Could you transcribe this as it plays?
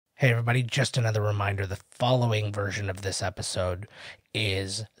Hey everybody, just another reminder, the following version of this episode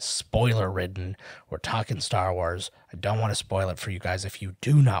is spoiler-ridden. We're talking Star Wars. I don't want to spoil it for you guys if you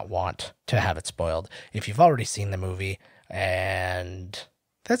do not want to have it spoiled. If you've already seen the movie, and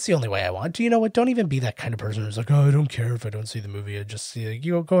that's the only way I want. Do you know what? Don't even be that kind of person who's like, oh, I don't care if I don't see the movie. I just see it.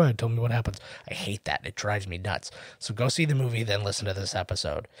 You go ahead, tell me what happens. I hate that. It drives me nuts. So go see the movie, then listen to this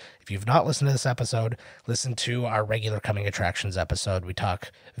episode. If you've not listened to this episode, listen to our regular Coming Attractions episode. We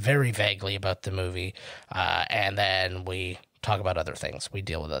talk very vaguely about the movie, and then we talk about other things. We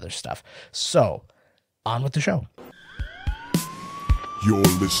deal with other stuff. So, on with the show. You're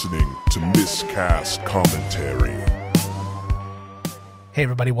listening to Miscast Commentary. Hey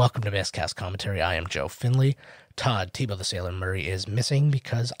everybody, welcome to Miscast Commentary. I am Joe Finley. Todd Tebow the Sailor Murray is missing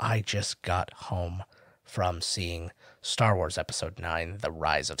because I just got home from seeing Star Wars Episode 9, The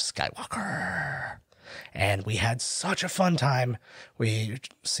Rise of Skywalker. And we had such a fun time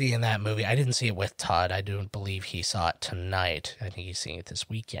seeing that movie. I didn't see it with Todd. I don't believe he saw it tonight. I think he's seeing it this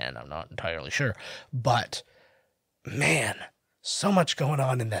weekend. I'm not entirely sure. But, man, so much going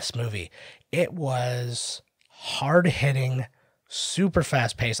on in this movie. It was hard-hitting, super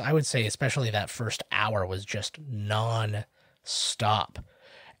fast pace. I would say especially that first hour was just non-stop.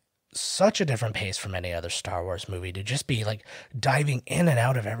 Such a different pace from any other Star Wars movie to just be like diving in and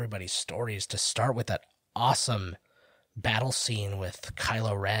out of everybody's stories, to start with that awesome battle scene with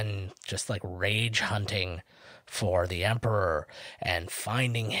Kylo Ren just like rage hunting for the Emperor and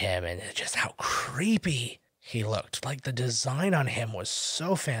finding him, and just how creepy he looked. Like, the design on him was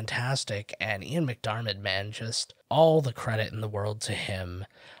so fantastic, and Ian McDiarmid, man, just all the credit in the world to him.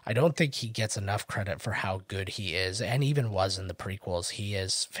 I don't think he gets enough credit for how good he is, and even was in the prequels. He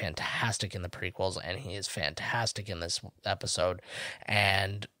is fantastic in the prequels, and he is fantastic in this episode.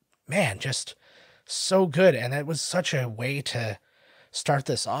 And, man, just so good. And it was such a way to start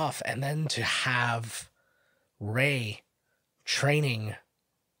this off, and then to have Rey training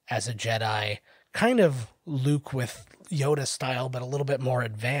as a Jedi, kind of Luke with Yoda style, but a little bit more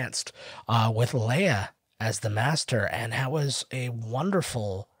advanced, with Leia as the master. And that was a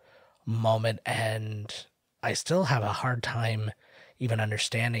wonderful moment. And I still have a hard time even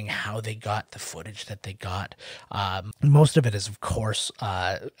understanding how they got the footage that they got. Most of it is, of course,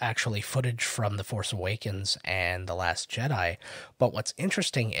 actually footage from The Force Awakens and The Last Jedi. But what's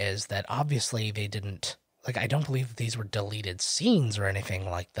interesting is that obviously they didn't, like, I don't believe these were deleted scenes or anything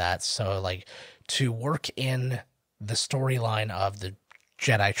like that. So, like, to work in the storyline of the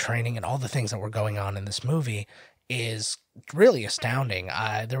Jedi training and all the things that were going on in this movie is really astounding.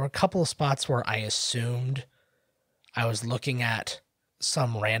 There were a couple of spots where I assumed I was looking at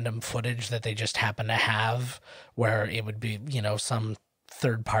some random footage that they just happened to have, where it would be, you know, some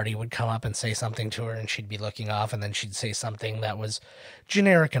third party would come up and say something to her and she'd be looking off, and then she'd say something that was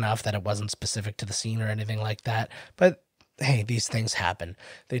generic enough that it wasn't specific to the scene or anything like that. But hey, these things happen.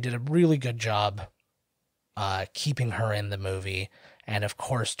 They did a really good job keeping her in the movie, and of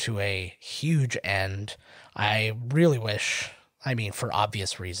course to a huge end. I really wish, I mean, for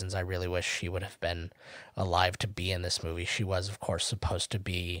obvious reasons, I really wish she would have been alive to be in this movie. She was, of course, supposed to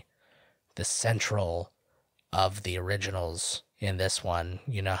be the central of the originals in this one.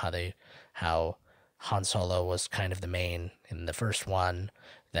 You know how Han Solo was kind of the main in the first one,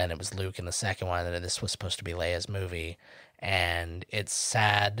 then it was Luke in the second one, and this was supposed to be Leia's movie. And it's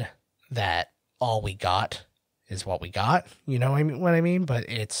sad that all we got is what we got, you know what I mean? But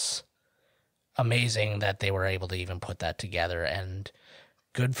it's amazing that they were able to even put that together, and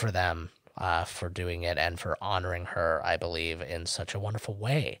good for them for doing it and for honoring her, I believe, in such a wonderful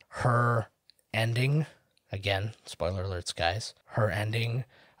way. Her ending, again, spoiler alerts, guys, her ending,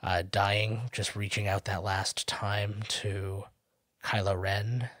 dying, just reaching out that last time to Kylo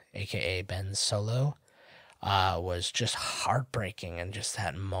Ren, aka Ben Solo, was just heartbreaking. And just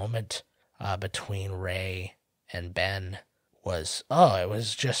that moment between Rey and Ben was, it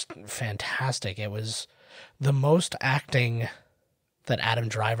was just fantastic. It was the most acting that Adam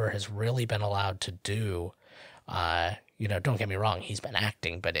Driver has really been allowed to do. You know, don't get me wrong, he's been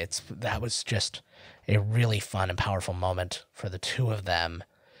acting, but that was just a really fun and powerful moment for the two of them.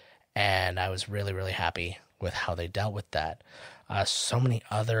 And I was really, really happy with how they dealt with that. So many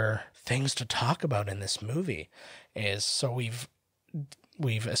other things to talk about in this movie so we've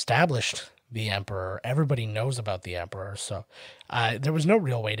established the Emperor. Everybody knows about the Emperor. So there was no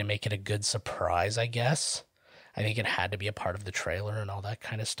real way to make it a good surprise, I guess. I think it had to be a part of the trailer and all that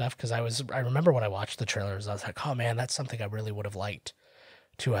kind of stuff. Because I remember when I watched the trailers, I was like, oh man, that's something I really would have liked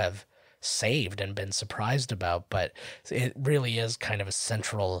to have saved and been surprised about. But it really is kind of a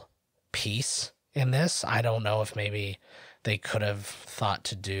central piece in this. I don't know if maybe they could have thought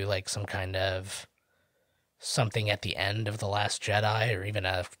to do like some kind of something at the end of The Last Jedi, or even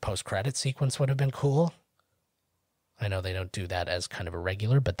a post-credit sequence would have been cool. I know they don't do that as kind of a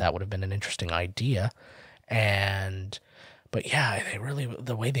regular, but that would have been an interesting idea. But yeah,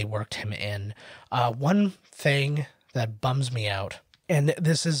 the way they worked him in. One thing that bums me out, and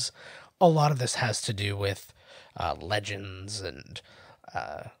a lot of this has to do with legends and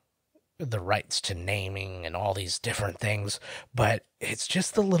the rights to naming and all these different things, but it's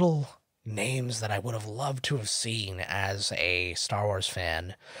just the little names that I would have loved to have seen as a Star Wars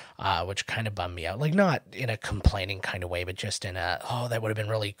fan, which kind of bummed me out. Like, not in a complaining kind of way, but just in that would have been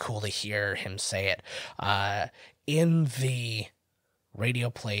really cool to hear him say it. In the radio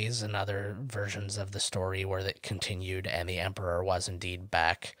plays and other versions of the story where it continued and the Emperor was indeed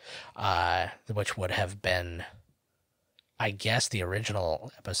back, which would have been, I guess, the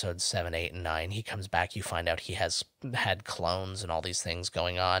original episodes 7, 8, and 9. He comes back, you find out he has had clones and all these things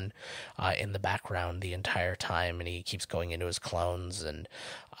going on in the background the entire time, and he keeps going into his clones, and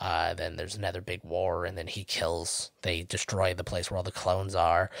then there's another big war, and then they destroy the place where all the clones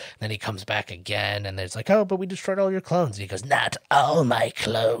are, and then he comes back again, and there's like, oh, but we destroyed all your clones, and he goes, not all my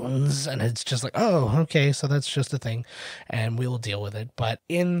clones, and it's just like, oh, okay, so that's just a thing, and we will deal with it. But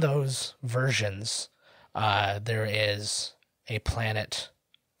in those versions, there is a planet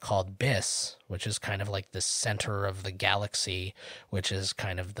called Biss, which is kind of like the center of the galaxy, which is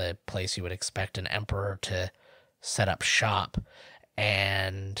kind of the place you would expect an emperor to set up shop.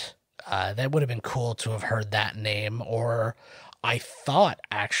 And that would have been cool to have heard that name. Or I thought,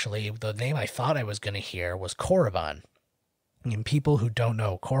 actually, the name I thought I was going to hear was Korriban. And people who don't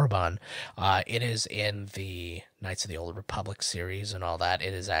know Korriban, it is in the Knights of the Old Republic series and all that.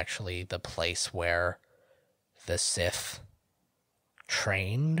 It is actually the place where the Sith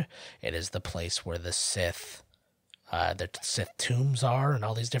trained. It is the place where the Sith tombs are and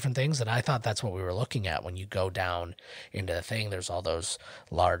all these different things. And I thought that's what we were looking at when you go down into the thing. There's all those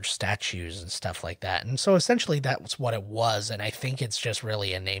large statues and stuff like that. And so essentially that's what it was. And I think it's just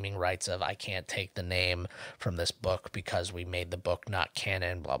really a naming rights of, I can't take the name from this book because we made the book not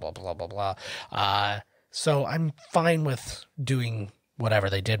canon, blah, blah, blah, blah, blah. So I'm fine with doing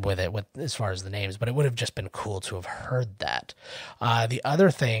whatever they did with it as far as the names, but it would have just been cool to have heard that. The other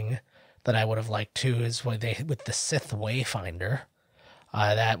thing that I would have liked too is with the Sith Wayfinder.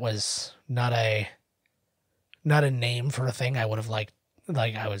 That was not a name for a thing I would have liked,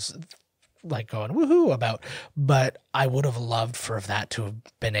 like I was like going woohoo about, but I would have loved for that to have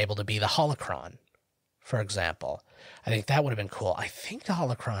been able to be the holocron, for example. I think that would have been cool. I think the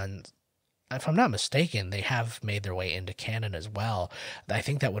holocron, if I'm not mistaken, they have made their way into canon as well. I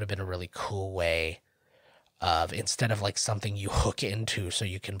think that would have been a really cool way of, instead of like something you hook into so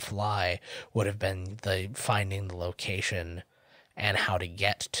you can fly, would have been the finding the location and how to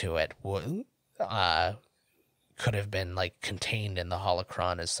get to it could have been like contained in the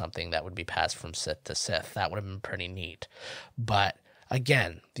holocron as something that would be passed from Sith to Sith. That would have been pretty neat. But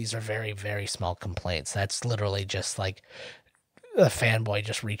again, these are very, very small complaints. That's literally just like a fanboy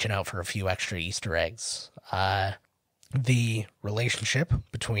just reaching out for a few extra Easter eggs. The relationship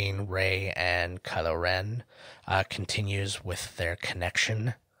between Rey and Kylo Ren continues with their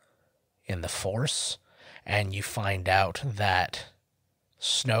connection in the Force, and you find out that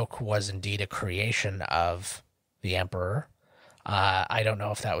Snoke was indeed a creation of the Emperor. I don't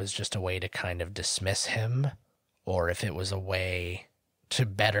know if that was just a way to kind of dismiss him, or if it was a way to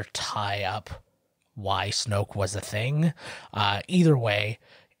better tie up why Snoke was a thing. Either way,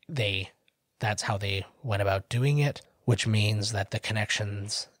 that's how they went about doing it, which means that the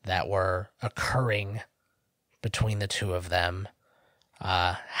connections that were occurring between the two of them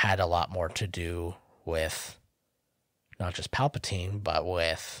had a lot more to do with not just Palpatine, but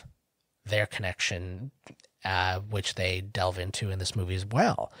with their connection, which they delve into in this movie as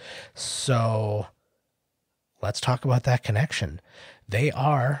well. So let's talk about that connection. They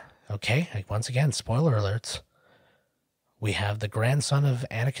are, okay, once again, spoiler alerts. We have the grandson of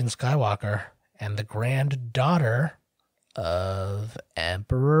Anakin Skywalker and the granddaughter of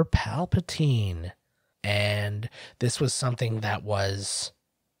Emperor Palpatine. And this was something that was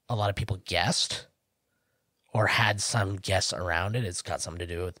a lot of people guessed or had some guess around it. It's got something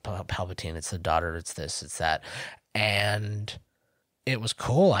to do with Palpatine. It's the daughter. It's this, it's that. And it was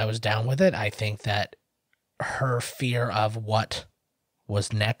cool. I was down with it. I think that her fear of what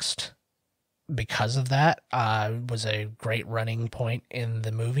was next because of that was a great running point in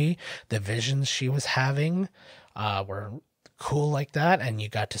the movie. The visions she was having were cool like that, and you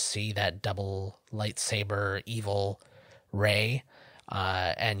got to see that double lightsaber evil Rey,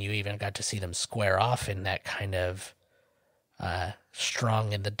 and you even got to see them square off in that kind of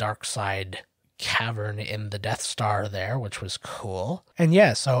strung in the dark side cavern in the Death Star there, which was cool. And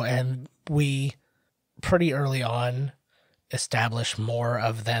yeah, and we pretty early on establish more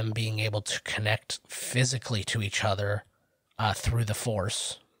of them being able to connect physically to each other through the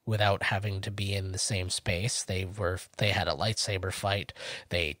Force without having to be in the same space. They had a lightsaber fight.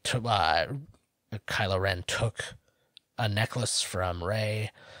 They took Kylo Ren took a necklace from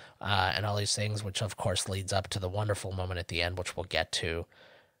Rey, and all these things, which of course leads up to the wonderful moment at the end, which we'll get to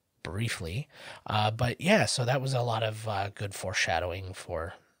briefly. But yeah, so that was a lot of good foreshadowing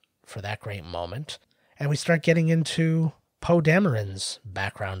for that great moment. And we start getting into Poe Dameron's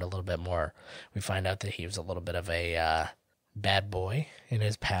background a little bit more. We find out that he was a little bit of a bad boy in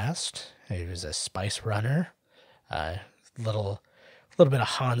his past. He was a spice runner, little bit of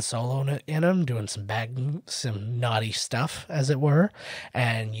Han Solo in him, doing some naughty stuff, as it were.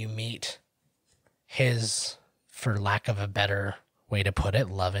 And you meet his, for lack of a better way to put it,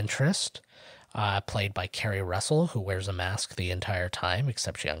 love interest, played by Kerry Russell, who wears a mask the entire time,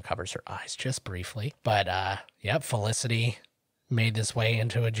 except she uncovers her eyes just briefly. But Felicity made this way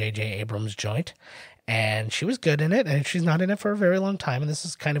into a J.J. Abrams joint, and she was good in it, and she's not in it for a very long time, and this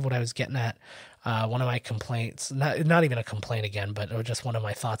is kind of what I was getting at. One of my complaints, not even a complaint again, but just one of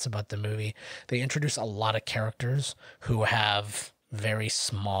my thoughts about the movie. They introduce a lot of characters who have very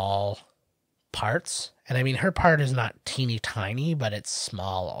small parts. And I mean, her part is not teeny tiny, but it's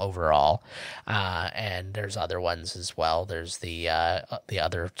small overall. And there's other ones as well. There's the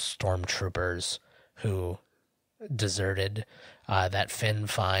other stormtroopers who deserted that Finn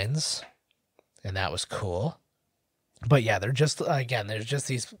finds, and that was cool. But yeah, there's just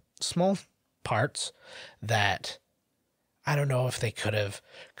these small parts that I don't know if they could have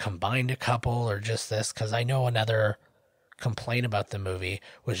combined a couple or just this, because I know another complaint about the movie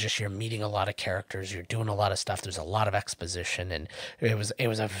was just you're meeting a lot of characters, you're doing a lot of stuff, there's a lot of exposition, and it was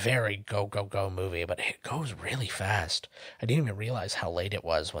a very go movie, but it goes really fast. I didn't even realize how late it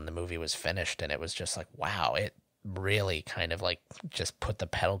was when the movie was finished, and it was just like, wow, it really kind of like just put the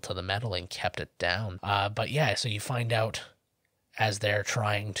pedal to the metal and kept it down. But yeah, so you find out as they're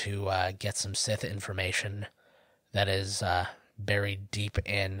trying to get some Sith information that is buried deep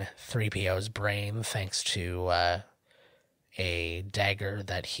in 3PO's brain, thanks to a dagger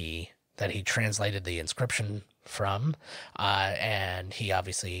that he translated the inscription from, and he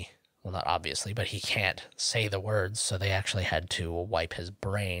not obviously, but he can't say the words, so they actually had to wipe his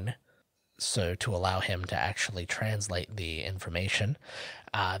brain so to allow him to actually translate the information.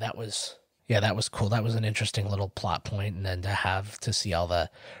 That was cool. That was an interesting little plot point, and then to see all the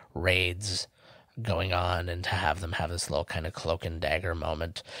raids going on and to have them have this little kind of cloak and dagger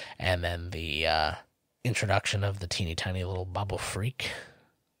moment, and then the introduction of the teeny tiny little Babu Freak.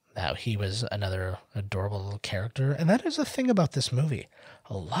 That he was another adorable little character. And that is the thing about this movie.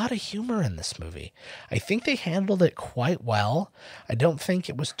 A lot of humor in this movie. I think they handled it quite well. I don't think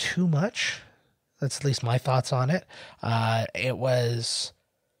it was too much. That's at least my thoughts on it.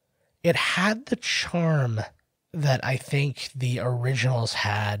 It had the charm that I think the originals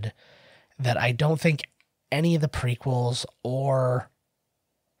had, that I don't think any of the prequels or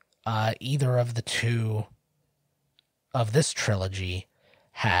either of the two of this trilogy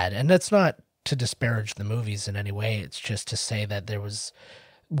had. And that's not to disparage the movies in any way. It's just to say that there was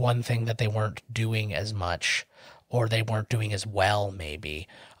one thing that they weren't doing as much, or they weren't doing as well, maybe.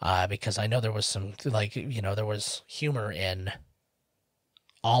 Because I know there was some, there was humor in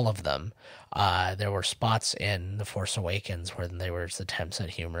all of them. There were spots in The Force Awakens where there was attempts at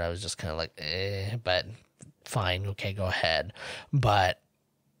humor. I was just kind of like, but fine, okay, go ahead. But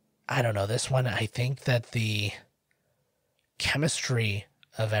I don't know, this one, I think that the chemistry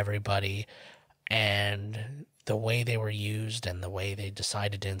of everybody and the way they were used and the way they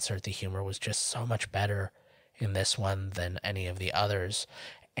decided to insert the humor was just so much better in this one than any of the others.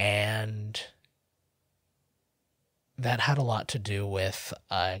 And that had a lot to do with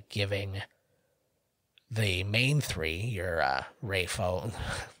giving the main three, your Rey,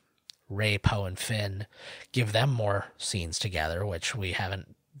 Poe, and Finn, give them more scenes together, which we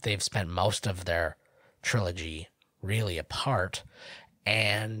haven't. They've spent most of their trilogy really apart,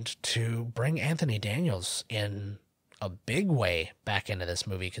 and to bring Anthony Daniels in a big way back into this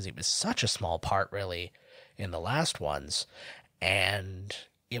movie, because he was such a small part really in the last ones, and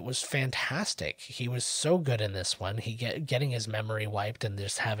it was fantastic. He was so good in this one. Getting his memory wiped and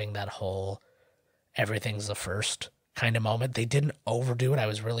just having that whole everything's the first kind of moment. They didn't overdo it. I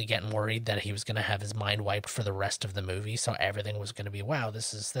was really getting worried that he was going to have his mind wiped for the rest of the movie, so everything was going to be, wow,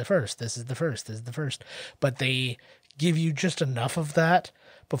 this is the first, this is the first, this is the first. But they give you just enough of that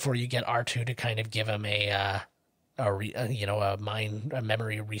before you get R2 to kind of give him a a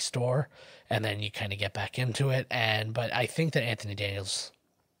memory restore, and then you kind of get back into it. But I think that Anthony Daniels,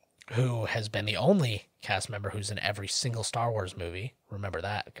 who has been the only cast member who's in every single Star Wars movie, remember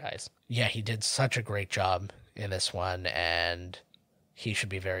that, guys. Yeah, he did such a great job in this one, and he should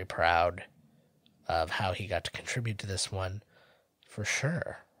be very proud of how he got to contribute to this one, for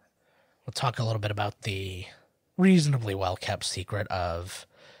sure. We'll talk a little bit about the reasonably well-kept secret of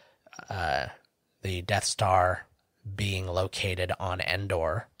the Death Star being located on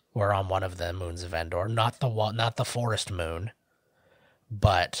Endor, or on one of the moons of Endor, not the forest moon,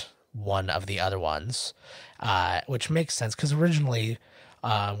 but one of the other ones, which makes sense because originally,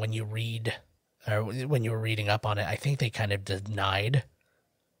 when you were reading up on it, I think they kind of denied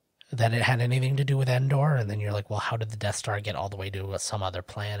that it had anything to do with Endor, and then you're like, well, how did the Death Star get all the way to some other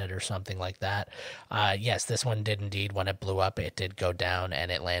planet or something like that? Yes, this one did indeed, when it blew up, it did go down, and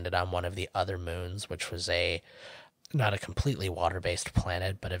it landed on one of the other moons, which was not a completely water-based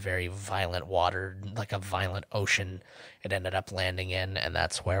planet, but a very violent water, like a violent ocean it ended up landing in, and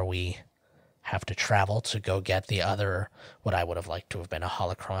that's where we have to travel to go get the other, what I would have liked to have been a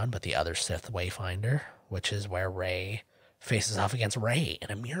holocron, but the other Sith Wayfinder, which is where Rey faces off against Rey in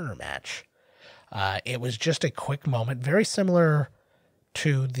a mirror match. It was just a quick moment, very similar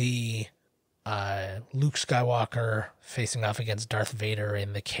to the Luke Skywalker facing off against Darth Vader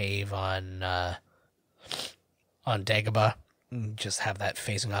in the cave on Dagobah. Just have that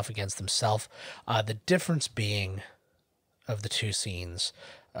facing off against himself. The difference being of the two scenes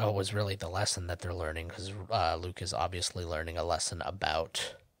was really the lesson that they're learning, because Luke is obviously learning a lesson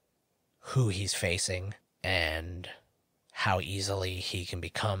about who he's facing and how easily he can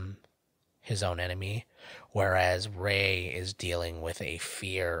become his own enemy, whereas Rey is dealing with a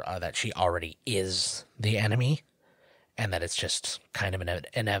fear that she already is the enemy, and that it's just kind of an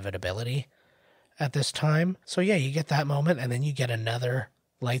inevitability at this time. So yeah, you get that moment, and then you get another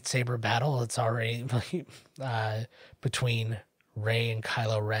lightsaber battle. It's already between Rey and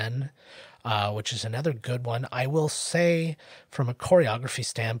Kylo Ren, which is another good one. I will say, from a choreography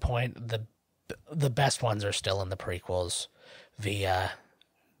standpoint, the best ones are still in the prequels. The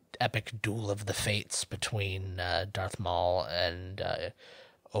epic duel of the fates between Darth Maul and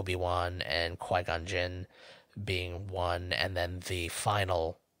Obi-Wan and Qui-Gon Jinn being one, and then the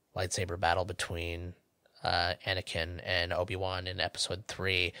final lightsaber battle between Anakin and Obi-Wan in Episode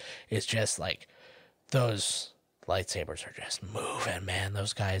 3 is just like, those lightsabers are just moving, man.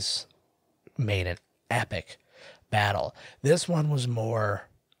 Those guys made an epic battle. This one was more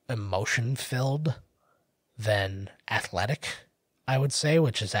emotion-filled than athletic, I would say,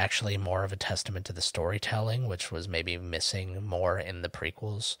 which is actually more of a testament to the storytelling, which was maybe missing more in the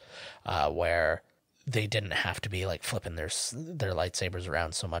prequels, where they didn't have to be like flipping their lightsabers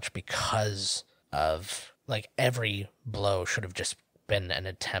around so much, because of like every blow should have just been an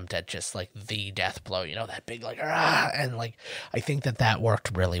attempt at just like the death blow, that big like, and like I think that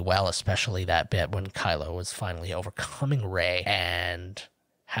worked really well, especially that bit when Kylo was finally overcoming Rey and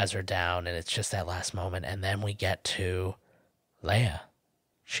has her down, and it's just that last moment. And then we get to Leia.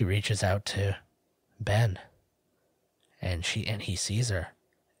 She reaches out to Ben, and he sees her,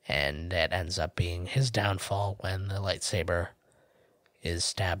 and it ends up being his downfall when the lightsaber is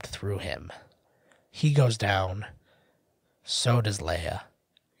stabbed through him. He goes down, so does Leia.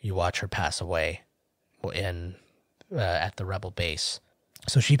 You watch her pass away at the Rebel base.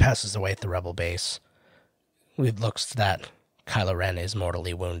 So she passes away at the Rebel base. It looks that Kylo Ren is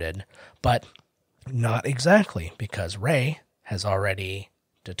mortally wounded, but not exactly, because Rey has already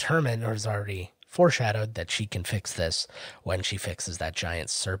determined, or has already foreshadowed, that she can fix this when she fixes that giant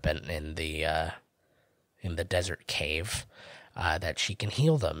serpent in the desert cave, that she can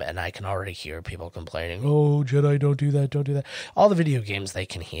heal them. And I can already hear people complaining, oh, Jedi, don't do that, don't do that. All the video games,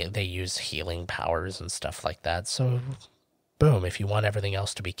 they use healing powers and stuff like that. So boom, if you want everything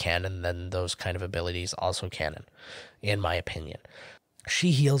else to be canon, then those kind of abilities also canon, in my opinion. She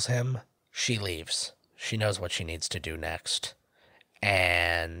heals him, she leaves. She knows what she needs to do next.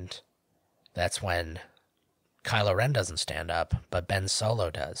 And that's when Kylo Ren doesn't stand up, but Ben Solo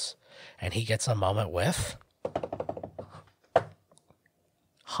does. And he gets a moment with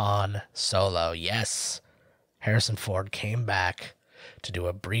Han Solo. Yes, Harrison Ford came back to do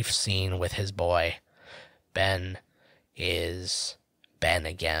a brief scene with his boy. Ben is Ben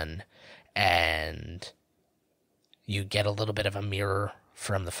again, and you get a little bit of a mirror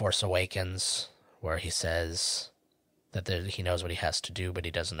from The Force Awakens, where he says that he knows what he has to do, but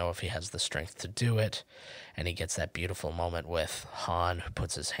he doesn't know if he has the strength to do it. And he gets that beautiful moment with Han, who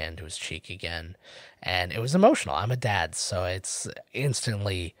puts his hand to his cheek again. And it was emotional. I'm a dad, so it's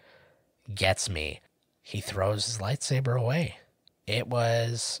instantly gets me. he throws his lightsaber away. It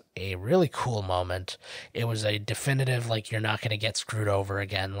was a really cool moment. It was a definitive, like, you're not going to get screwed over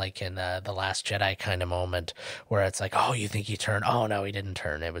again, like in The Last Jedi kind of moment, where it's like, oh, you think he turned? Oh, no, he didn't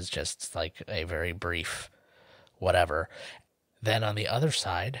turn. It was just like a very brief whatever. Then on the other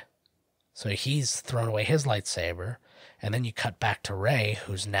side, so he's thrown away his lightsaber, and then you cut back to Rey,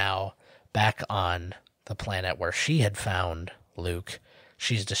 who's now back on the planet where she had found Luke.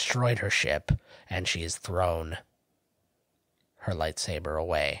 She's destroyed her ship, and she's thrown her lightsaber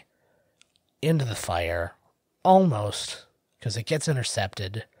away into the fire, almost, because it gets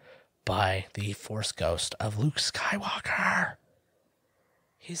intercepted by the Force ghost of Luke Skywalker.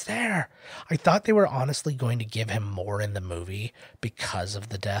 He's there. I thought they were honestly going to give him more in the movie because of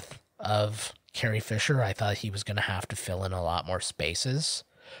the death of Carrie Fisher. I thought he was going to have to fill in a lot more spaces,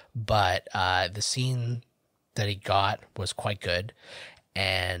 but the scene that he got was quite good,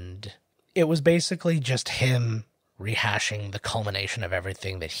 and it was basically just him rehashing the culmination of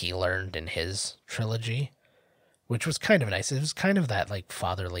everything that he learned in his trilogy, which was kind of nice. It was kind of that like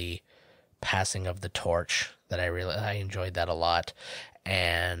fatherly passing of the torch that I enjoyed that a lot.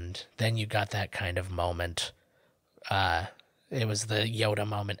 And then you got that kind of moment. It was the Yoda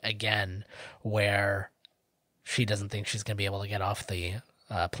moment again, where she doesn't think she's going to be able to get off the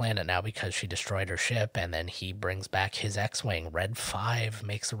planet now because she destroyed her ship, and then he brings back his X-Wing. Red 5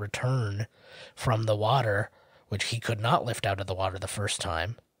 makes a return from the water, which he could not lift out of the water the first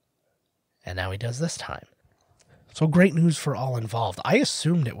time, and now he does this time. So great news for all involved. I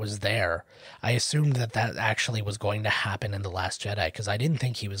assumed it was there. I assumed that actually was going to happen in The Last Jedi, because I didn't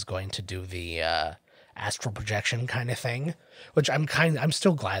think he was going to do the astral projection kind of thing, which I'm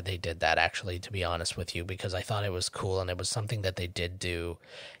still glad they did that, actually, to be honest with you, because I thought it was cool, and it was something that they did do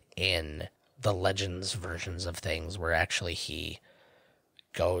in the Legends versions of things, where actually he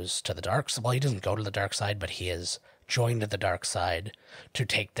goes to the dark side. Well, he doesn't go to the dark side, but he is joined the dark side to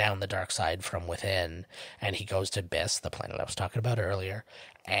take down the dark side from within, and he goes to Biss, the planet I was talking about earlier,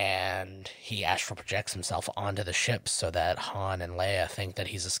 and he astral projects himself onto the ship so that Han and Leia think that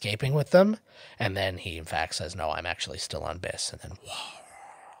he's escaping with them, and then he in fact says, no, I'm actually still on Biss, and then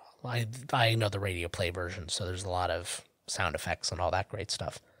whoa. I know the radio play version, so there's a lot of sound effects and all that great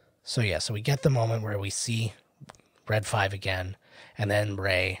stuff. So yeah, so we get the moment where we see Red 5 again, and then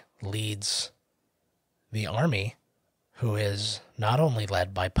Rey leads the army, who is not only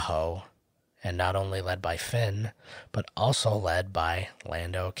led by Poe, and not only led by Finn, but also led by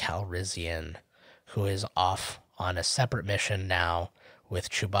Lando Calrissian, who is off on a separate mission now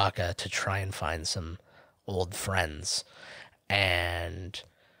with Chewbacca to try and find some old friends. And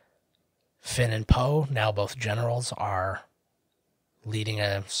Finn and Poe, now both generals, are leading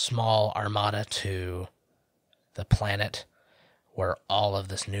a small armada to the planet where all of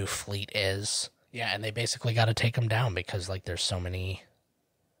this new fleet is. Yeah, and they basically got to take them down because, like, there's so many.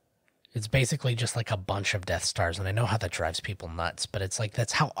 It's basically just like a bunch of Death Stars, and I know how that drives people nuts, but it's like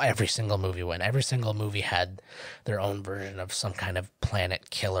that's how every single movie went. Every single movie had their own version of some kind of planet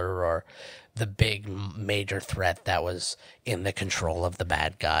killer or the big major threat that was in the control of the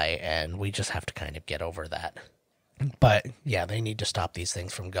bad guy, and we just have to kind of get over that. But, yeah, they need to stop these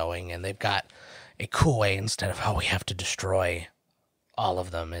things from going, and they've got a cool way instead of, oh, we have to destroy all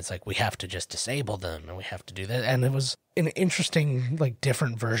of them. It's like we have to just disable them, and we have to do that. And it was an interesting, like,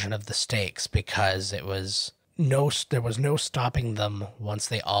 different version of the stakes, because there was no stopping them once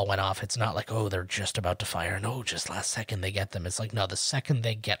they all went off. It's not like, oh, they're just about to fire, and oh, just last second they get them. It's like, no, the second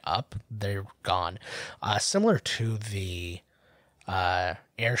they get up, they're gone. Similar to the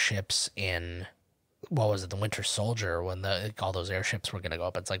airships in, what was it, the Winter Soldier, when all those airships were going to go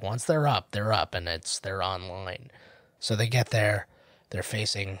up. It's like once they're up, and they're online. So they get there. They're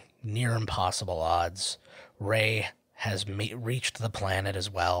facing near impossible odds. Rey has reached the planet as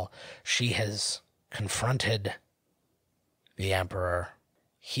well. She has confronted the Emperor.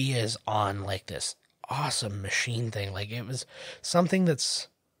 He is on like this awesome machine thing. Like, it was something that's,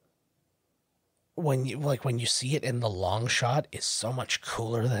 when you see it in the long shot, is so much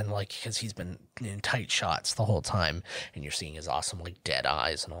cooler than, like, because he's been in tight shots the whole time, and you're seeing his awesome, like, dead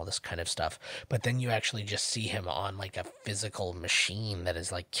eyes and all this kind of stuff. But then you actually just see him on, like, a physical machine that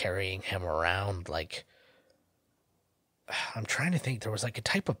is, like, carrying him around. Like, I'm trying to think. There was, like, a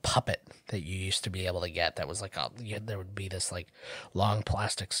type of puppet that you used to be able to get that was, like, there would be this, like, long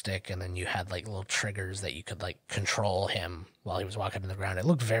plastic stick, and then you had, like, little triggers that you could, like, control him while he was walking on the ground. It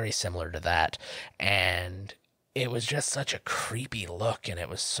looked very similar to that, and it was just such a creepy look, and it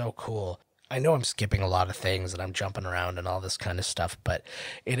was so cool. I know I'm skipping a lot of things, and I'm jumping around and all this kind of stuff, but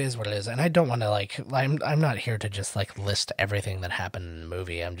it is what it is, and I don't want to, like, I'm not here to just, like, list everything that happened in the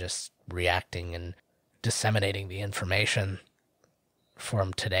movie. I'm just reacting and disseminating the information for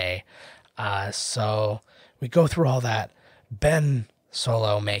him today. So we go through all that. Ben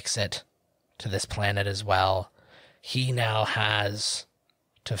Solo makes it to this planet as well. He now has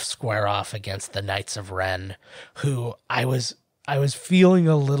to square off against the Knights of Ren, who I was feeling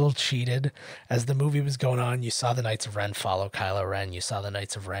a little cheated as the movie was going on. You saw the Knights of Ren follow Kylo Ren. You saw the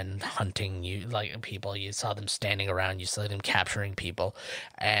Knights of Ren hunting people. You saw them standing around. You saw them capturing people.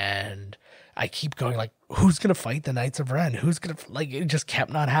 And I keep going like, who's going to fight the Knights of Ren? Who's going to, it just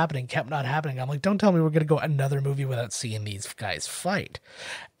kept not happening. I'm like, don't tell me we're going to go another movie without seeing these guys fight.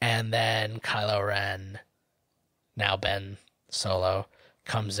 And then Kylo Ren, now Ben Solo,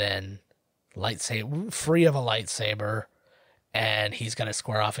 comes in, lightsaber, free of a lightsaber, and he's going to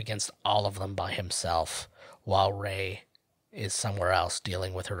square off against all of them by himself while Rey is somewhere else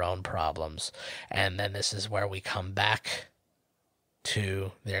dealing with her own problems. And then this is where we come back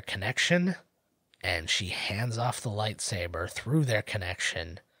to their connection, and she hands off the lightsaber through their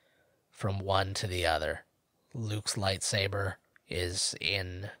connection from one to the other. Luke's lightsaber is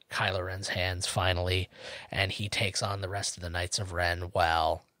in Kylo Ren's hands finally, and he takes on the rest of the Knights of Ren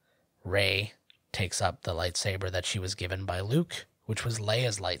while Rey takes up the lightsaber that she was given by Luke, which was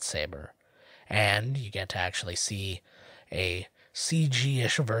Leia's lightsaber. And you get to actually see a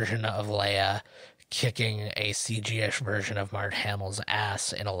CG-ish version of Leia kicking a CG-ish version of Mark Hamill's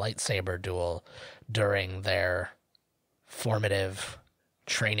ass in a lightsaber duel during their formative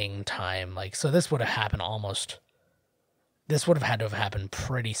training time. So this would have happened this would have had to have happened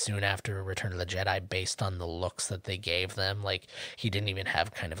pretty soon after Return of the Jedi based on the looks that they gave them. He didn't even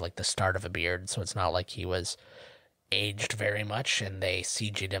have kind of the start of a beard, so it's not like he was aged very much, and they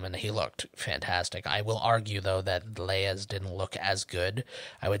CG'd him and he looked fantastic. I will argue, though, that Leia's didn't look as good.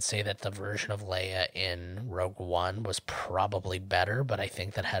 I would say that the version of Leia in Rogue One was probably better, but I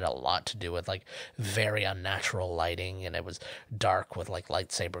think that had a lot to do with very unnatural lighting, and it was dark with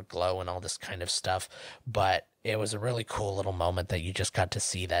lightsaber glow and all this kind of stuff. But it was a really cool little moment that you just got to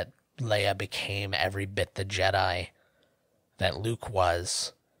see that Leia became every bit the Jedi that Luke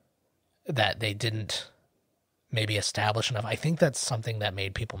was, that they didn't maybe establish enough. I think that's something that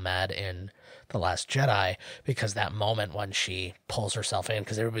made people mad in The Last Jedi, because that moment when she pulls herself in,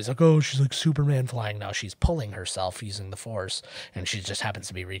 because everybody's like, oh, she's like Superman flying. Now she's pulling herself using the Force, and she just happens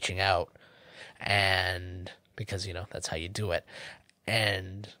to be reaching out. And because, that's how you do it.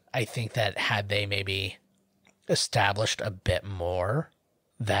 And I think that had they maybe established a bit more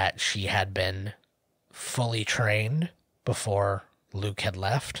that she had been fully trained before Luke had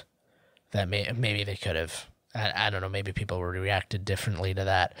left, that maybe they could have, I don't know, maybe people would have reacted differently to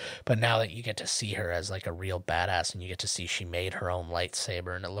that. But now that you get to see her as a real badass, and you get to see she made her own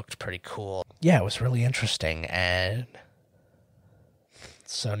lightsaber, and it looked pretty cool. Yeah, it was really interesting. And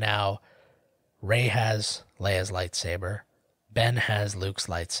so now Rey has Leia's lightsaber, Ben has Luke's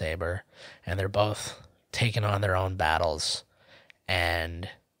lightsaber, and they're both taking on their own battles. And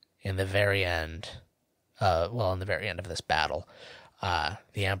in the very end, in the very end of this battle,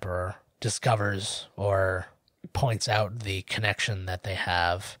 the Emperor discovers or points out the connection that they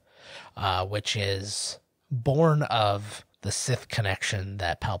have, which is born of the Sith connection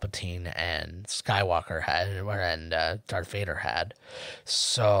that Palpatine and Skywalker had, and Darth Vader had.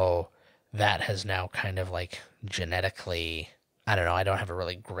 So that has now kind of genetically, I don't know, I don't have a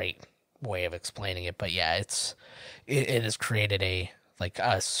really great way of explaining it, but yeah, it has created a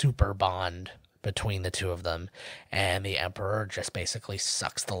super bond between the two of them, and the Emperor just basically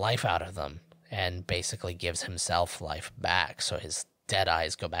sucks the life out of them and basically gives himself life back. So his dead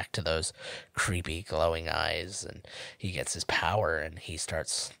eyes go back to those creepy glowing eyes, and he gets his power, and he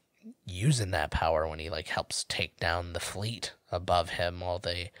starts using that power when he helps take down the fleet above him. All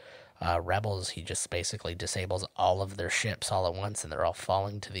the rebels, he just basically disables all of their ships all at once, and they're all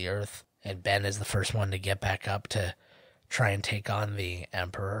falling to the earth. And Ben is the first one to get back up to try and take on the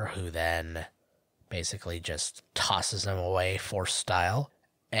Emperor, who then basically just tosses him away Force style.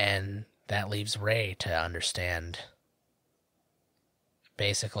 And that leaves Rey to understand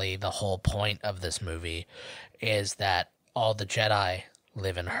basically the whole point of this movie is that all the Jedi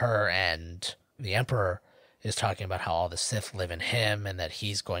live in her, and the Emperor is talking about how all the Sith live in him, and that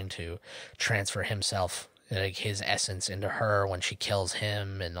he's going to transfer himself, his essence, into her when she kills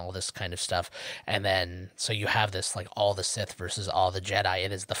him, and all this kind of stuff. And then, so you have this, all the Sith versus all the Jedi.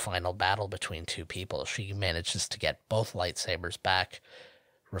 It is the final battle between two people. She manages to get both lightsabers back,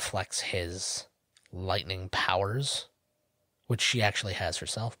 reflects his lightning powers, which she actually has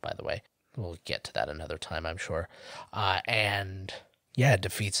herself, by the way. We'll get to that another time, I'm sure. And yeah,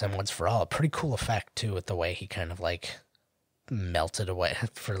 defeats him once for all. A pretty cool effect, too, with the way he kind of melted away,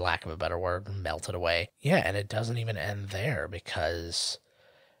 for lack of a better word, melted away. Yeah, and it doesn't even end there, because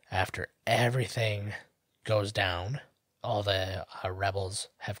after everything goes down, all the rebels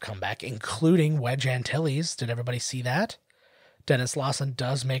have come back, including Wedge Antilles. Did everybody see that? Dennis Lawson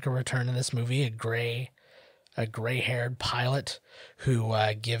does make a return in this movie, a gray-haired pilot who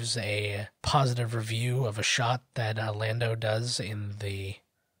gives a positive review of a shot that Lando does in the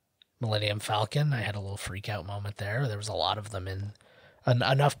Millennium Falcon. I had a little freak-out moment there. There was a lot of them in...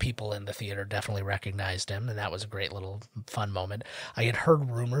 enough people in the theater definitely recognized him, and that was a great little fun moment. I had heard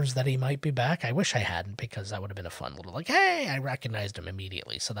rumors that he might be back. I wish I hadn't, because that would have been a fun little, like, hey, I recognized him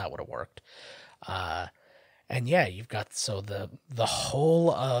immediately, so that would have worked. And yeah, you've got the whole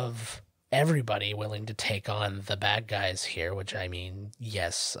of everybody willing to take on the bad guys here, which, I mean,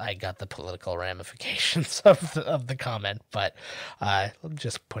 yes, I got the political ramifications of the comment, but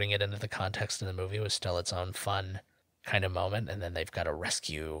just putting it into the context of the movie was still its own fun kind of moment. And then they've got to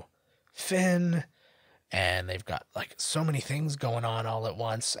rescue Finn, and they've got like so many things going on all at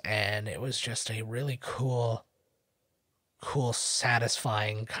once, and it was just a really cool,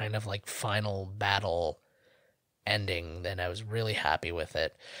 satisfying kind of like final battle ending, and I was really happy with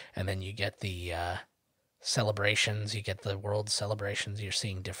it. And then you get the celebrations, you get the world celebrations, you're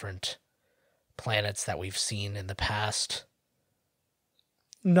seeing different planets that we've seen in the past.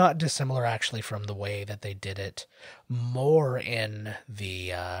 Not dissimilar, actually, from the way that they did it more in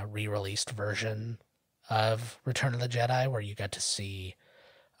the re-released version of Return of the Jedi, where you got to see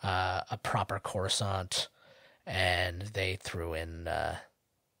a proper Coruscant, and they threw in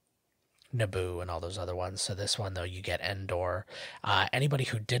Naboo and all those other ones. So this one, though, you get Endor. Anybody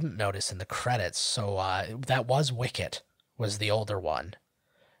who didn't notice in the credits, so that was Wicket, was the older one,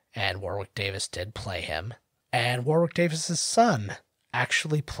 and Warwick Davis did play him. And Warwick Davis's son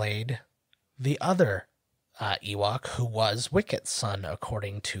actually played the other Ewok, who was Wicket's son,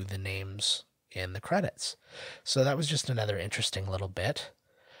 according to the names in the credits. So that was just another interesting little bit.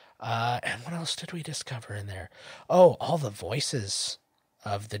 And what else did we discover in there? Oh, all the voices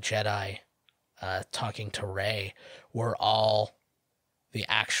of the Jedi talking to Rey were all the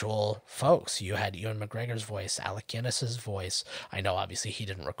actual folks. You had Ewan McGregor's voice, Alec Guinness's voice. I know, obviously, he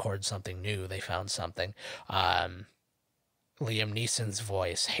didn't record something new. They found something. Liam Neeson's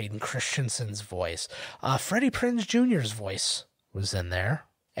voice, Hayden Christensen's voice, Freddie Prinze Jr.'s voice was in there.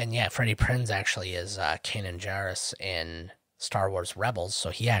 And yeah, Freddie Prinze actually is Kanan Jarrus in Star Wars Rebels,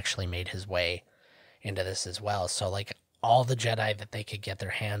 so he actually made his way into this as well. So, like, all the Jedi that they could get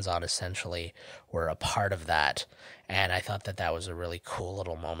their hands on, essentially, were a part of that. And I thought that that was a really cool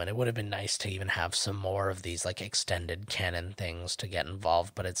little moment. It would have been nice to even have some more of these, like, extended canon things to get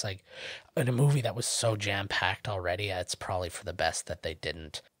involved. But it's like, in a movie that was so jam-packed already, it's probably for the best that they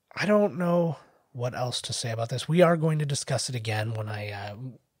didn't. I don't know what else to say about this. We are going to discuss it again when I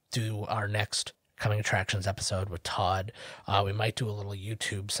do our next Coming Attractions episode with Todd. We might do a little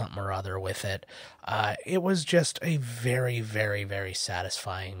YouTube something or other with it. It was just a very, very, very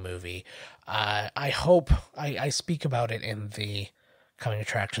satisfying movie. I hope I speak about it in the Coming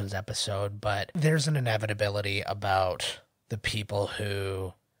Attractions episode, but there's an inevitability about the people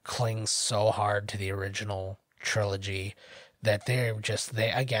who cling so hard to the original trilogy that they're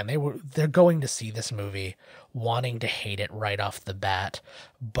going to see this movie wanting to hate it right off the bat,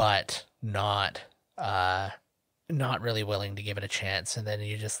 but not really willing to give it a chance. And then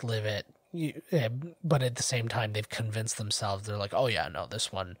you just live it. But at the same time, they've convinced themselves, they're like, oh yeah, no,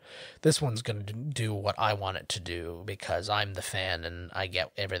 this one's going to do what I want it to do because I'm the fan and I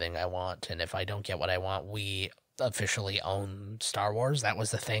get everything I want. And if I don't get what I want, we officially own Star Wars. That was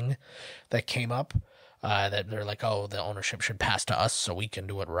the thing that came up. That they're like, oh, the ownership should pass to us so we can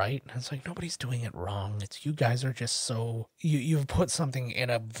do it right. And it's like, nobody's doing it wrong. It's you guys are just so... You've put something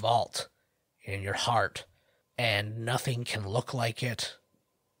in a vault in your heart, and nothing can look like it,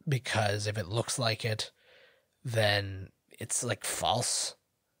 because if it looks like it, then it's like false.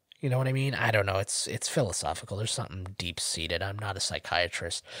 You know what I mean? I don't know. It's philosophical. There's something deep-seated. I'm not a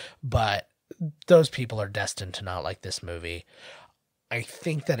psychiatrist, but those people are destined to not like this movie. I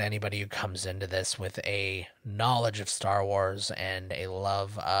think that anybody who comes into this with a knowledge of Star Wars and a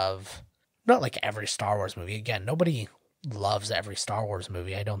love of, not like every Star Wars movie, again, nobody loves every Star Wars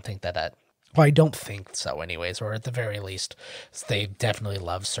movie. I don't think well, I don't think so anyways, or at the very least, they definitely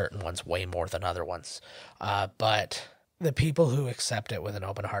love certain ones way more than other ones. But the people who accept it with an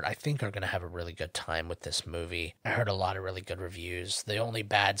open heart, I think, are going to have a really good time with this movie. I heard a lot of really good reviews. The only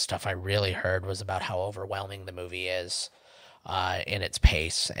bad stuff I really heard was about how overwhelming the movie is. In its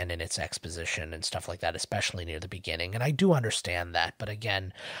pace and in its exposition and stuff like that, especially near the beginning. And I do understand that. But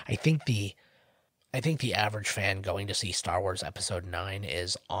again, I think I think the average fan going to see Star Wars Episode 9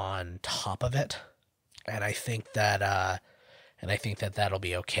 is on top of it. And I think that that'll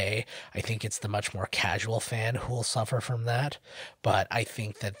be okay. I think it's the much more casual fan who will suffer from that. But I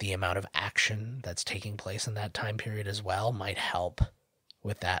think that the amount of action that's taking place in that time period as well might help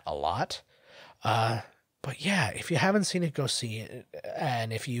with that a lot. But yeah, if you haven't seen it, go see it.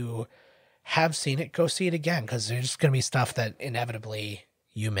 And if you have seen it, go see it again, because there's going to be stuff that inevitably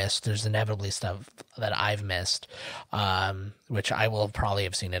you missed. There's inevitably stuff that I've missed, which I will probably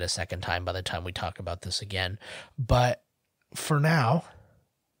have seen it a second time by the time we talk about this again. But for now,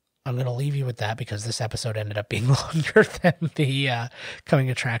 I'm going to leave you with that, because this episode ended up being longer than the Coming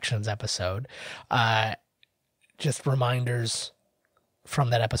Attractions episode. Just reminders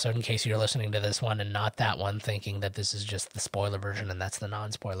from that episode in case you're listening to this one and not that one, thinking that this is just the spoiler version and that's the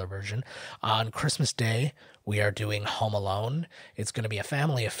non-spoiler version. On Christmas Day, we are doing Home Alone. It's going to be a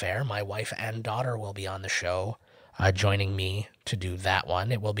family affair. My wife and daughter will be on the show, joining me to do that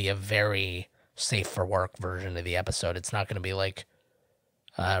one. It will be a very safe for work version of the episode. It's not going to be like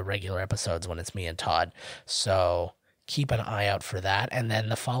regular episodes when it's me and Todd. So keep an eye out for that. And then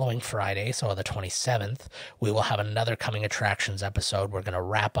the following Friday, so the 27th, we will have another Coming Attractions episode. We're going to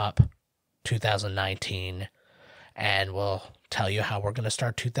wrap up 2019, and we'll tell you how we're going to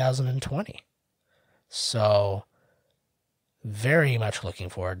start 2020. So very much looking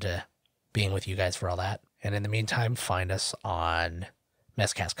forward to being with you guys for all that. And in the meantime, find us on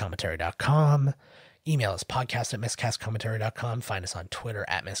miscastcommentary.com. Email us podcast@miscastcommentary.com. Find us on Twitter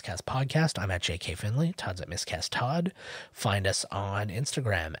 @miscastpodcast. I'm at JK Finley. Todd's at miscasttodd. Find us on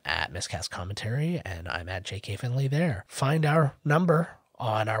Instagram @miscastcommentary, and I'm at JK Finley there. Find our number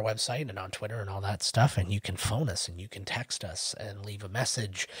on our website and on Twitter and all that stuff, and you can phone us and you can text us and leave a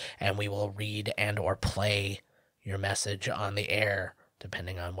message, and we will read and or play your message on the air,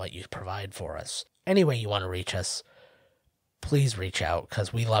 depending on what you provide for us. Any way you want to reach us, please reach out,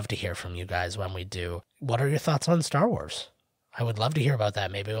 because we love to hear from you guys when we do. What are your thoughts on Star Wars? I would love to hear about that.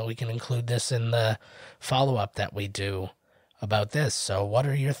 Maybe we can include this in the follow-up that we do about this. So what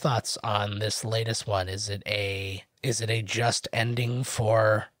are your thoughts on this latest one? Is it a just ending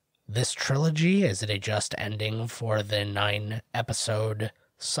for this trilogy? Is it a just ending for the 9-episode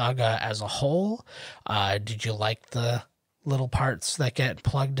saga as a whole? Did you like the little parts that get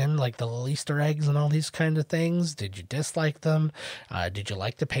plugged in, like the little Easter eggs and all these kind of things? Did you dislike them? Did you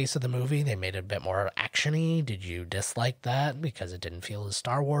like the pace of the movie? They made it a bit more action-y. Did you dislike that because it didn't feel as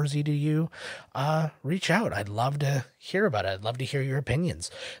Star Wars-y to you? Reach out. I'd love to hear about it. I'd love to hear your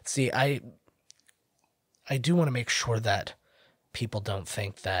opinions. See, I do want to make sure that people don't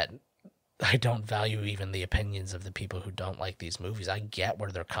think that I don't value even the opinions of the people who don't like these movies. I get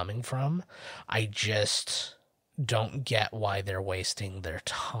where they're coming from. I just don't get why they're wasting their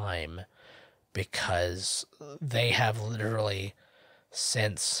time, because they have literally,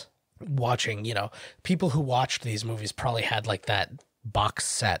 since watching, people who watched these movies probably had like that box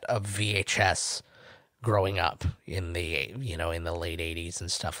set of VHS growing up in the, in the late 80s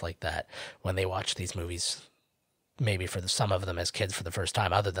and stuff like that, when they watched these movies, maybe for some of them as kids for the first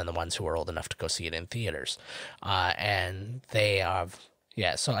time, other than the ones who were old enough to go see it in theaters. And they have,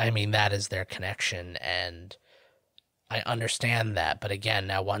 so I mean, that is their connection, and I understand that. But again,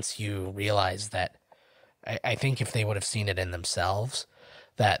 now once you realize that, I think if they would have seen it in themselves,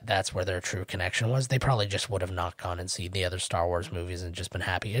 that's where their true connection was, they probably just would have not gone and seen the other Star Wars movies and just been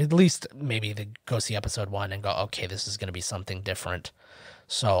happy. At least maybe they go see episode 1 and go, okay, this is going to be something different,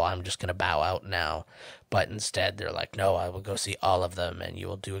 so I'm just going to bow out now. But instead, they're like, no, I will go see all of them, and you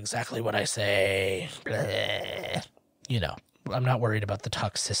will do exactly what I say. Blah. I'm not worried about the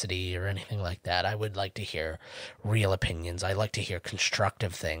toxicity or anything like that. I would like to hear real opinions. I like to hear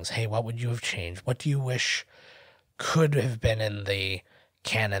constructive things. Hey, what would you have changed? What do you wish could have been in the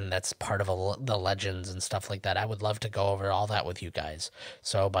canon that's part of the legends and stuff like that? I would love to go over all that with you guys.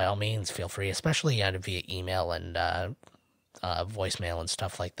 So by all means, feel free, especially via email and voicemail and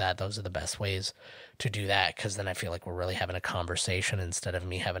stuff like that. Those are the best ways to do that, because then I feel like we're really having a conversation instead of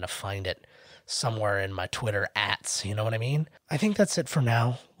me having to find it somewhere in my Twitter @s, you know what I mean? I think that's it for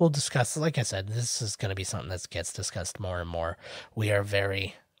now. We'll discuss, like I said, this is going to be something that gets discussed more and more. We are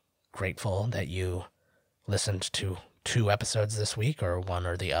very grateful that you listened to 2 episodes this week, or one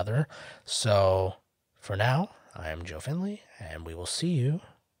or the other. So for now, I am Joe Finley, and we will see you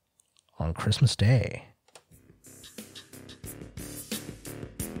on Christmas Day.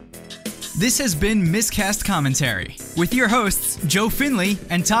 This has been Miscast Commentary with your hosts, Joe Finley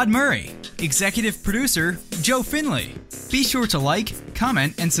and Todd Murray. Executive producer, Joe Finley. Be sure to like,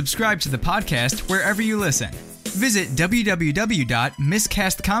 comment, and subscribe to the podcast wherever you listen. Visit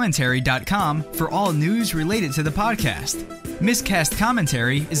www.miscastcommentary.com for all news related to the podcast. Miscast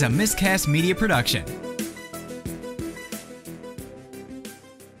Commentary is a Miscast Media production.